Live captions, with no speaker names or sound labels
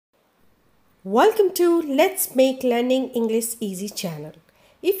Welcome to Let's Make Learning English Easy channel.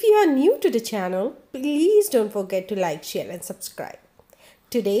 If you are new to the channel, please don't forget to like, share and subscribe.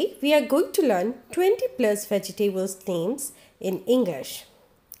 Today we are going to learn 20 plus vegetables names in English.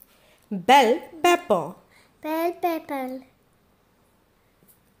 Bell pepper, Bell pepper,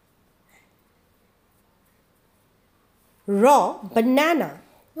 raw banana,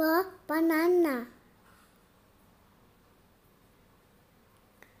 raw banana,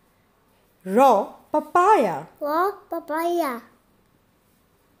 raw papaya, raw papaya,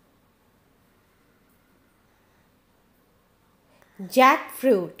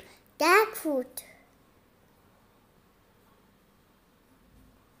 jackfruit, jackfruit,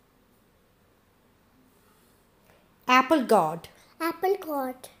 apple gourd,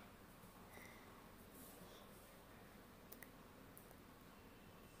 apricot,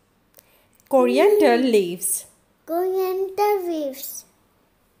 coriander leaves, coriander leaves,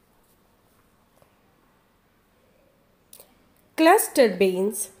 cluster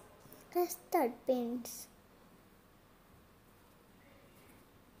beans, custard beans,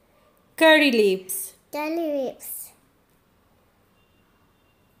 curry leaves, curry leaves,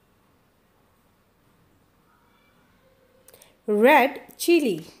 red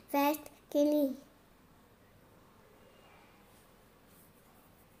chili, red chili,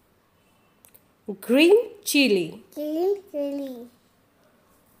 green chili, green chili,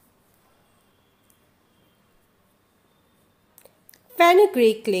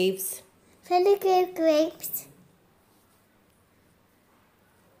 fenugreek leaves, fenugreek grapes,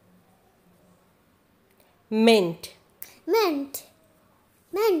 mint, mint,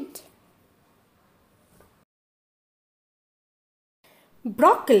 mint,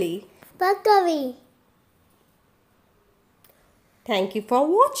 broccoli. broccoli. Thank you for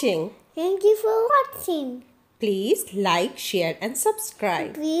watching. Thank you for watching. Please like, share and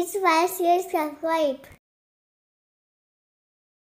subscribe. Please like, share, subscribe.